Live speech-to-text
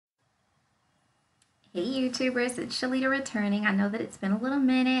Hey YouTubers, it's Shalita returning. I know that it's been a little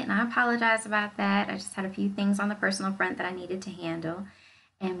minute and I apologize about that. I just had a few things on the personal front that I needed to handle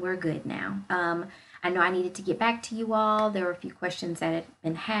and we're good now. I know I needed to get back to you all. There were a few questions that had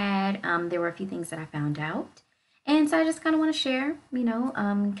been had. There were a few things that I found out. And so I just kind of want to share,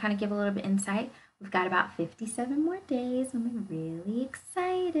 kind of give a little bit insight. We've got about 57 more days. I'm really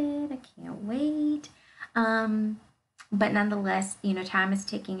excited. I can't wait. Um, but nonetheless, time is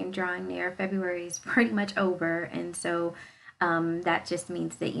ticking and drawing near. February is pretty much over, and so that just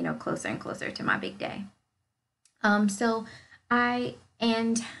means that closer and closer to my big day. So I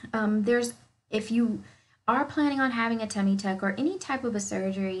and there's if you are planning on having a tummy tuck or any type of a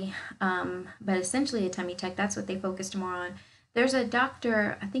surgery, but essentially a tummy tuck, that's what they focused more on. There's a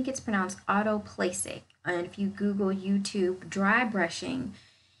doctor, I think it's pronounced autoplasic, and if you Google YouTube dry brushing,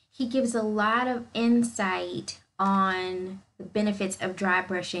 he gives a lot of insight on the benefits of dry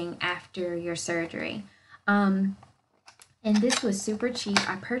brushing after your surgery. Um, and this was super cheap.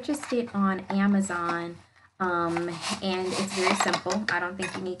 I purchased it on Amazon, and it's very simple. I don't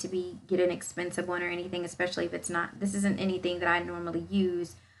think you need to get an expensive one or anything, especially if it's not. This isn't anything that I normally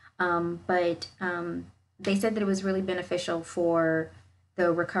use, but they said that it was really beneficial for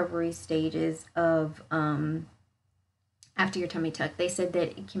the recovery stages of after your tummy tuck. They said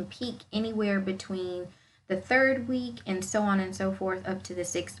that it can peak anywhere between the third week and so on and so forth up to the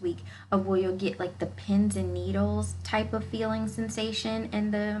sixth week of where you'll get like the pins and needles type of feeling sensation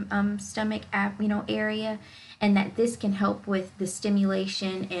in the stomach area, and that this can help with the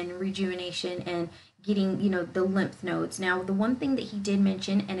stimulation and rejuvenation and getting the lymph nodes. Now the one thing that he did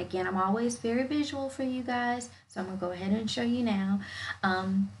mention, and again I'm always very visual for you guys, so I'm gonna go ahead and show you now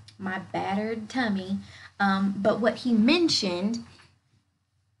my battered tummy. But what he mentioned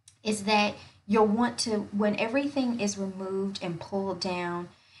is that you'll want to, when everything is removed and pulled down,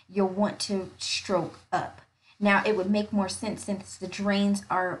 you'll want to stroke up. Now, it would make more sense since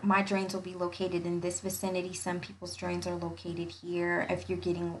my drains will be located in this vicinity. Some people's drains are located here. If you're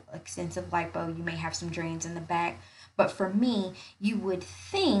getting extensive lipo, you may have some drains in the back. But for me, you would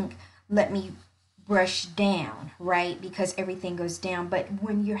think, let me brush down, right? Because everything goes down. But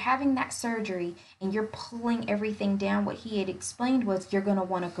when you're having that surgery and you're pulling everything down, what he had explained was you're going to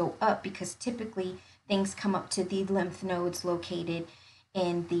want to go up because typically things come up to the lymph nodes located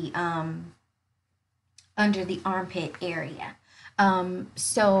in the under the armpit area.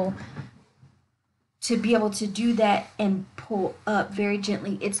 So to be able to do that and pull up very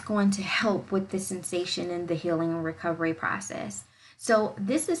gently, it's going to help with the sensation and the healing and recovery process. So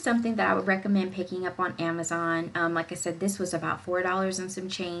this is something that I would recommend picking up on Amazon. Like I said, this was about $4 and some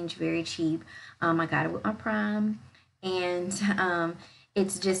change, very cheap. I got it with my Prime, and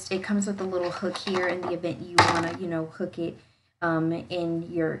it comes with a little hook here in the event you want to hook it in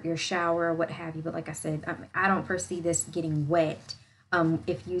your shower or what have you. But like I said, I don't foresee this getting wet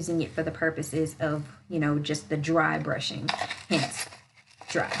if using it for the purposes of just the dry brushing, hence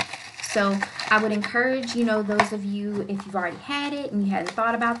dry. So I would encourage, those of you, if you've already had it and you hadn't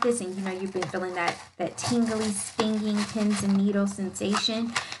thought about this and, you've been feeling that tingly, stinging pins and needle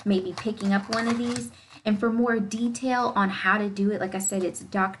sensation, maybe picking up one of these. And for more detail on how to do it, like I said, it's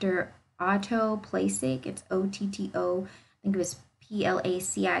Dr. Otto Plasic. It's OTTO. I think it was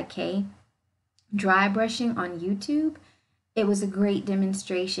PLACIK. Dry brushing on YouTube. It was a great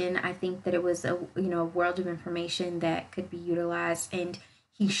demonstration. I think that it was a world of information that could be utilized, and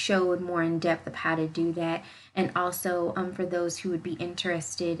he showed more in depth of how to do that. And also for those who would be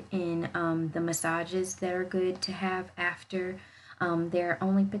interested in the massages that are good to have after, there are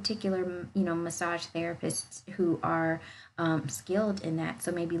only particular massage therapists who are skilled in that,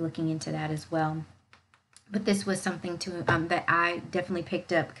 so maybe looking into that as well. But this was something that I definitely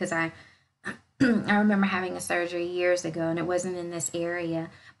picked up because I remember having a surgery years ago and it wasn't in this area,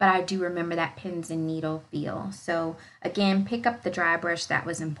 but I do remember that pins and needle feel. So again, pick up the dry brush. That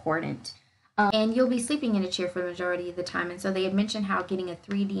was important. And you'll be sleeping in a chair for the majority of the time. And so they had mentioned how getting a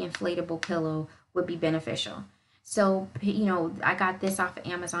 3D inflatable pillow would be beneficial. So, I got this off of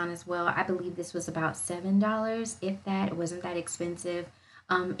Amazon as well. I believe this was about $7, if that. It wasn't that expensive.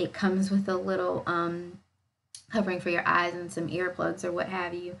 It comes with a little covering for your eyes and some earplugs or what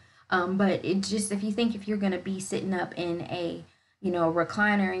have you. But it just, if you're going to be sitting up in a,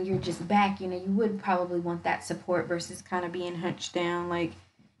 recliner and you're just back, you would probably want that support versus kind of being hunched down like,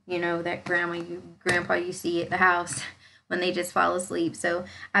 that grandpa you see at the house when they just fall asleep. So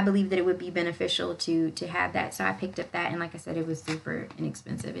I believe that it would be beneficial to have that. So I picked up that, and like I said, it was super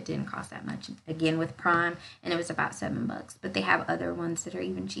inexpensive. It didn't cost that much. Again, with Prime, and it was about $7. But they have other ones that are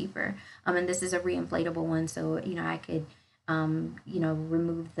even cheaper. And this is a reinflatable one, so I could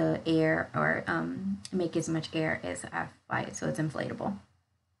remove the air or make as much air as I fly it, so it's inflatable.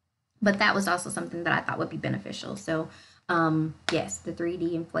 But that was also something that I thought would be beneficial. So, yes, the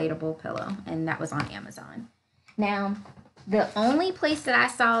 3D inflatable pillow, and that was on Amazon. Now, the only place that I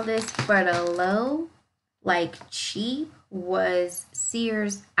saw this for the low, like cheap, was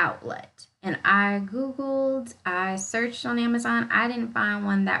Sears Outlet. And I Googled, I searched on Amazon. I didn't find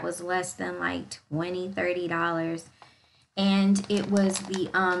one that was less than like $20, $30. And it was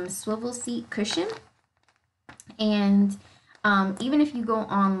the swivel seat cushion. And even if you go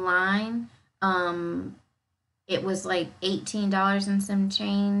online, it was like $18 and some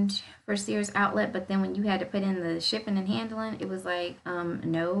change for Sears Outlet. But then when you had to put in the shipping and handling, it was like,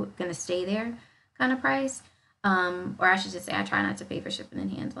 no, gonna stay there kind of price. Or I should just say I try not to pay for shipping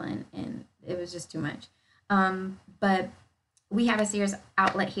and handling, and it was just too much. But we have a Sears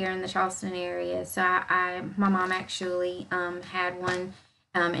Outlet here in the Charleston area, so my mom actually had one,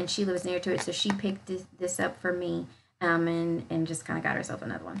 and she lives near to it, so she picked this up for me, and just kind of got herself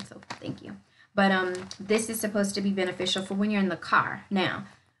another one. So thank you. But this is supposed to be beneficial for when you're in the car. Now,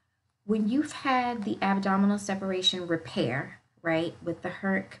 when you've had the abdominal separation repair, right, with the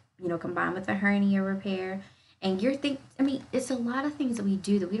combined with the hernia repair, and it's a lot of things that we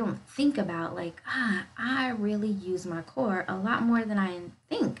do that we don't think about. Like, I really use my core a lot more than I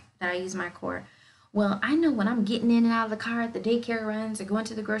think that I use my core. Well, I know when I'm getting in and out of the car at the daycare runs or going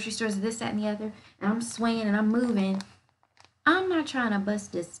to the grocery stores, this, that, and the other, and I'm swaying and I'm moving, I'm not trying to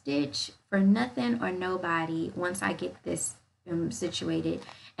bust a stitch for nothing or nobody once I get this situated.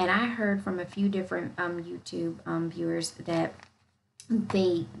 And I heard from a few different YouTube viewers that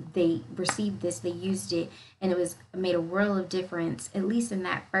they received this, they used it, and it made a world of difference, at least in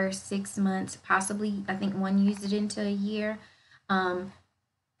that first 6 months. Possibly, I think one used it into a year.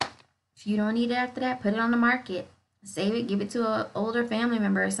 If you don't need it after that, put it on the market, save it, give it to an older family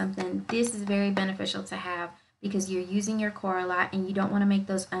member or something. This is very beneficial to have because you're using your core a lot, and you don't want to make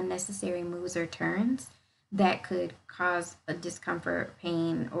those unnecessary moves or turns that could cause a discomfort,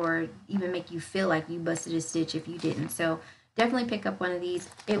 pain, or even make you feel like you busted a stitch if you didn't. So definitely pick up one of these.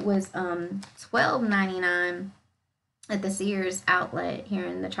 It was $12.99 at the Sears Outlet here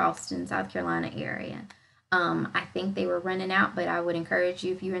in the Charleston, South Carolina area. I think they were running out, but I would encourage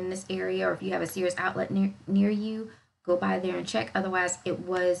you, if you're in this area or if you have a Sears Outlet near you, go by there and check. Otherwise, it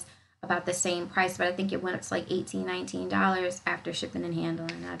was about the same price, but I think it went up to like $18, $19 after shipping and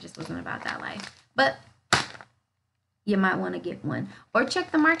handling. I just wasn't about that life. But you might want to get one or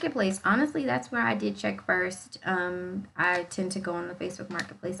check the marketplace. Honestly, that's where I did check first. I tend to go on the Facebook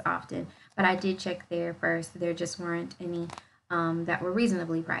marketplace often, but I did check there first. There just weren't any that were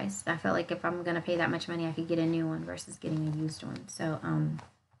reasonably priced. I felt like if I'm going to pay that much money, I could get a new one versus getting a used one. So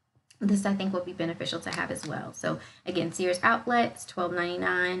this I think will be beneficial to have as well. So again, Sears Outlets,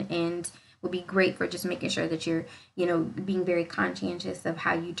 $12.99, and would be great for just making sure that you're, being very conscientious of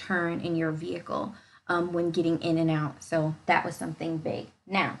how you turn in your vehicle when getting in and out. So that was something big.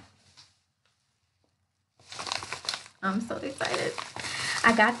 Now, I'm so excited.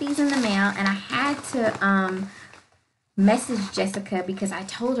 I got these in the mail, and I had to message Jessica because I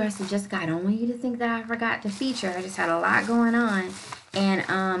told her, I said, Jessica, I don't want you to think that I forgot to feature. I just had a lot going on.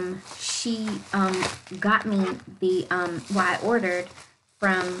 And she got me I ordered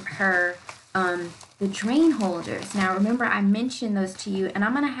from her the drain holders. Now, remember, I mentioned those to you, and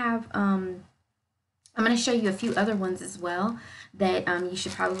I'm going to show you a few other ones as well that you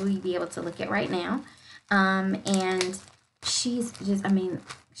should probably be able to look at right now. And she's just,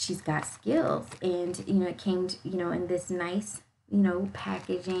 she's got skills, and, it came, in this nice,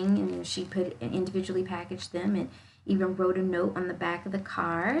 packaging, and she individually packaged them and even wrote a note on the back of the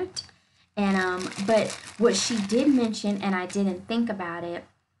card. And, but what she did mention, and I didn't think about it,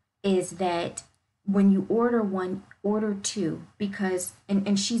 is that when you order one, order two, because,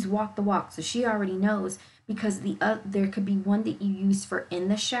 and she's walked the walk, so she already knows, because there could be one that you use for in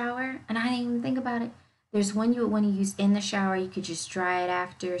the shower, and I didn't even think about it. There's one you would want to use in the shower. You could just dry it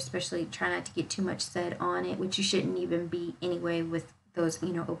after, especially try not to get too much set on it, which you shouldn't even be anyway with those,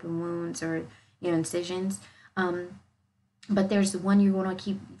 open wounds or, incisions. But there's the one you want to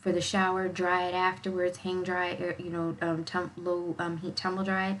keep for the shower, dry it afterwards, hang dry, or, low heat tumble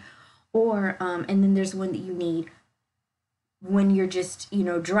dry it. Or, and then there's one that you need when you're just,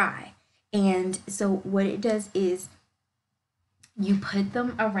 dry. And so what it does is you put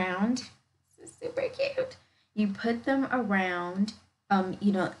them around, this is super cute. You put them around, around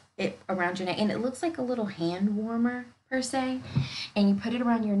your neck, and it looks like a little hand warmer per se. And you put it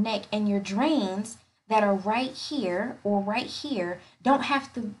around your neck, and your drains, that are right here or right here don't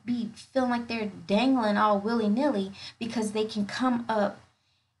have to be feeling like they're dangling all willy-nilly, because they can come up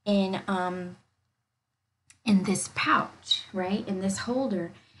in this pouch, right? In this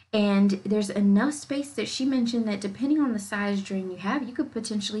holder. And there's enough space that she mentioned that depending on the size drain you have, you could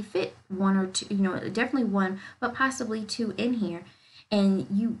potentially fit one or two, definitely one, but possibly two in here. And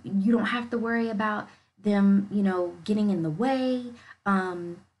you don't have to worry about them, getting in the way,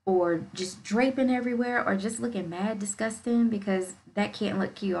 or just draping everywhere, or just looking mad disgusting, because that can't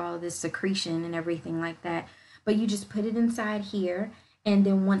look cute, all this secretion and everything like that. But you just put it inside here, and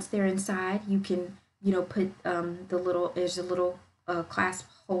then once they're inside, you can put there's a little clasp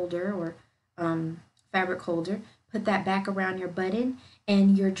holder or fabric holder. Put that back around your button,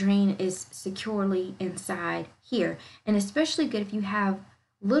 and your drain is securely inside here. And especially good if you have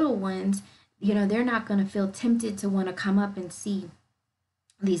little ones, they're not going to feel tempted to want to come up and see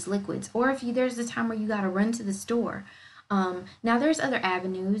these liquids. Or if there's a time where you got to run to the store. Now there's other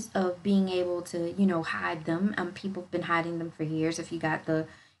avenues of being able to, hide them. People have been hiding them for years. If you got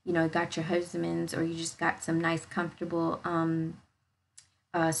got your husband's, or you just got some nice comfortable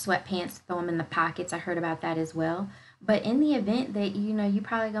sweatpants, throw them in the pockets. I heard about that as well. But in the event that you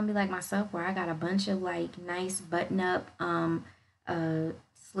probably gonna be like myself, where I got a bunch of like nice button up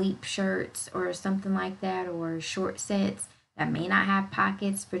sleep shirts or something like that, or short sets that may not have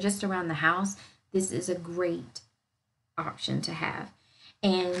pockets, for just around the house, this is a great option to have.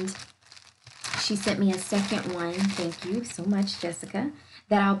 And she sent me a second one, thank you so much, Jessica,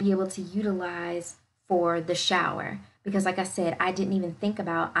 that I'll be able to utilize for the shower. Because like I said, I didn't even think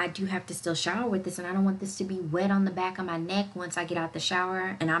about, I do have to still shower with this, and I don't want this to be wet on the back of my neck once I get out the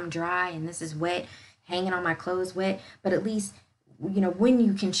shower and I'm dry and this is wet, hanging on my clothes wet. But at least, when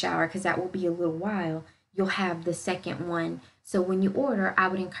you can shower, because that will be a little while, you'll have the second one. So when you order, I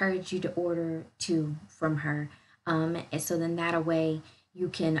would encourage you to order two from her. And so then that way you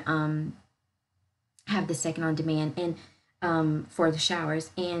can have the second on demand, and for the showers.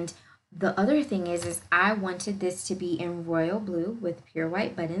 And the other thing is I wanted this to be in royal blue with pure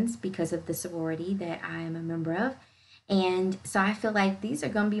white buttons because of the sorority that I am a member of. And so I feel like these are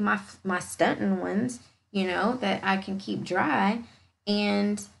going to be my stunting ones, that I can keep dry.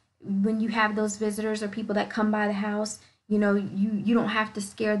 And when you have those visitors or people that come by the house, you don't have to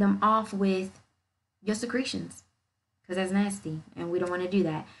scare them off with your secretions, because that's nasty and we don't want to do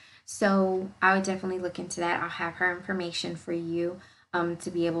that. So I would definitely look into that. I'll have her information for you to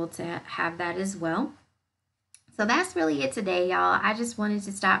be able to have that as well. So that's really it today, y'all. I just wanted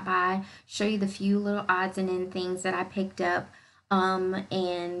to stop by, show you the few little odds and end things that I picked up.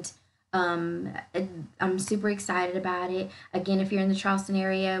 And I'm super excited about it. Again, if you're in the Charleston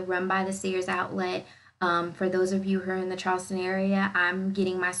area, run by the Sears outlet. For those of you who are in the Charleston area, I'm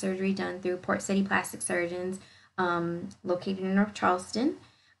getting my surgery done through Port City Plastic Surgeons, located in North Charleston,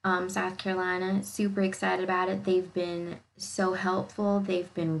 South Carolina. Super excited about it. They've been so helpful.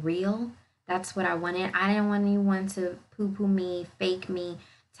 They've been real. That's what I wanted. I didn't want anyone to poo-poo me, fake me,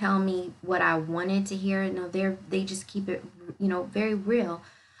 tell me what I wanted to hear. No, they just keep it, very real.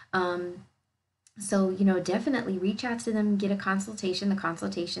 So, definitely reach out to them, get a consultation. The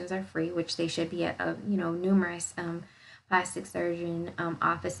consultations are free, which they should be at, numerous plastic surgeon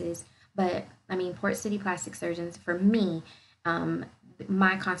offices. But, Port City Plastic Surgeons, for me,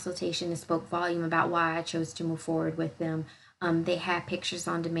 my consultation spoke volume about why I chose to move forward with them. They have pictures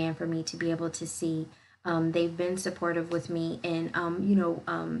on demand for me to be able to see. They've been supportive with me in,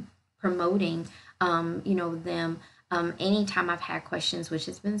 promoting, them. Anytime I've had questions, which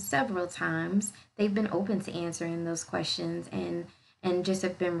has been several times, they've been open to answering those questions, and just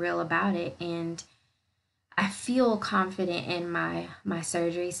have been real about it. And I feel confident in my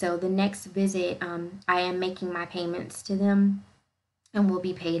surgery. So the next visit, I am making my payments to them, and will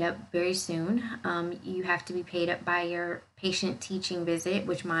be paid up very soon. You have to be paid up by your patient teaching visit,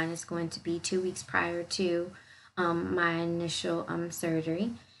 which mine is going to be 2 weeks prior to my initial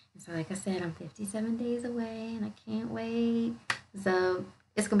surgery. And so like I said, I'm 57 days away, and I can't wait. So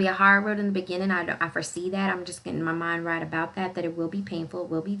it's going to be a hard road in the beginning. I foresee that. I'm just getting my mind right about that it will be painful, it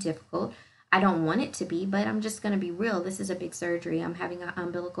will be difficult. I don't want it to be, but I'm just going to be real. This is a big surgery. I'm having an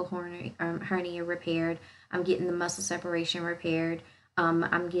umbilical hernia repaired. I'm getting the muscle separation repaired.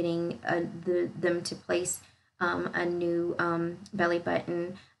 I'm getting them to place a new belly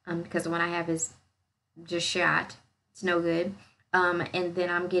button, because the one I have is just shot. It's no good. And then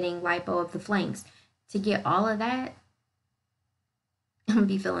I'm getting lipo of the flanks. To get all of that, I'm going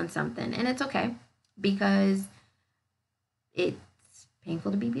to be feeling something. And it's okay, because it's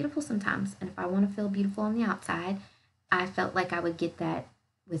painful to be beautiful sometimes. And if I want to feel beautiful on the outside, I felt like I would get that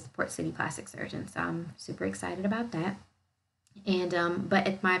with Port City Plastic Surgeon. So I'm super excited about that. And but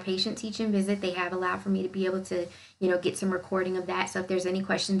at my patient teaching visit, they have allowed for me to be able to, get some recording of that. So if there's any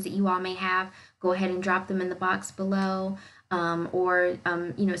questions that you all may have, go ahead and drop them in the box below, or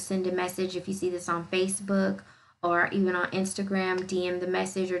send a message if you see this on Facebook or even on Instagram. DM the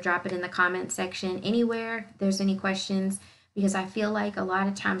message or drop it in the comment section anywhere if there's any questions, because I feel like a lot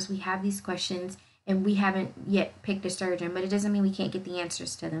of times we have these questions and we haven't yet picked a surgeon, but it doesn't mean we can't get the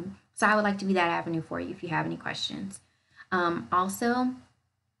answers to them. So I would like to be that avenue for you if you have any questions. Also,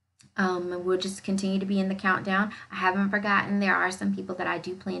 we'll just continue to be in the countdown. I haven't forgotten there are some people that I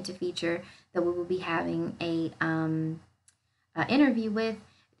do plan to feature that we will be having a interview with.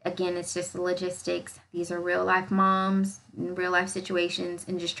 Again, it's just the logistics. These are real life moms, real life situations,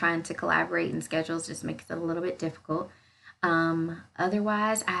 and just trying to collaborate and schedules just makes it a little bit difficult.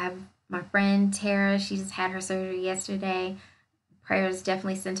 Otherwise, I have my friend Tara. She just had her surgery yesterday. Prayers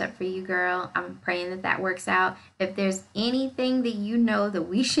definitely sent up for you, girl. I'm praying that that works out. If there's anything that you know that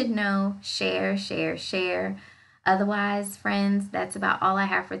we should know, share, share, share. Otherwise, friends, that's about all I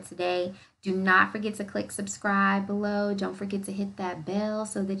have for today. Do not forget to click subscribe below. Don't forget to hit that bell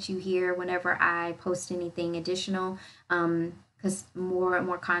so that you hear whenever I post anything additional, because more and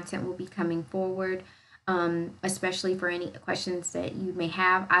more content will be coming forward, especially for any questions that you may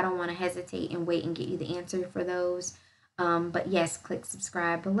have. I don't want to hesitate and wait and get you the answer for those. But yes, click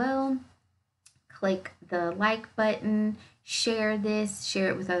subscribe below, click the like button, share this, share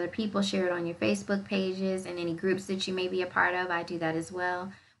it with other people, share it on your Facebook pages and any groups that you may be a part of. I do that as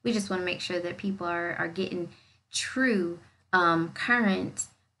well. We just want to make sure that people are getting true, current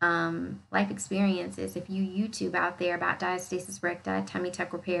life experiences. If you YouTube out there about diastasis recti, tummy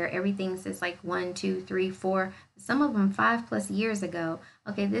tuck repair, everything says like 1, 2, 3, 4, some of them 5+ years ago.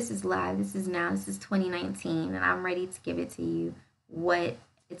 Okay, this is live, this is now, this is 2019, and I'm ready to give it to you what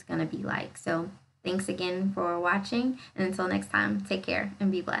it's going to be like. So thanks again for watching, and until next time, take care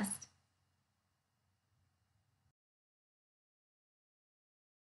and be blessed.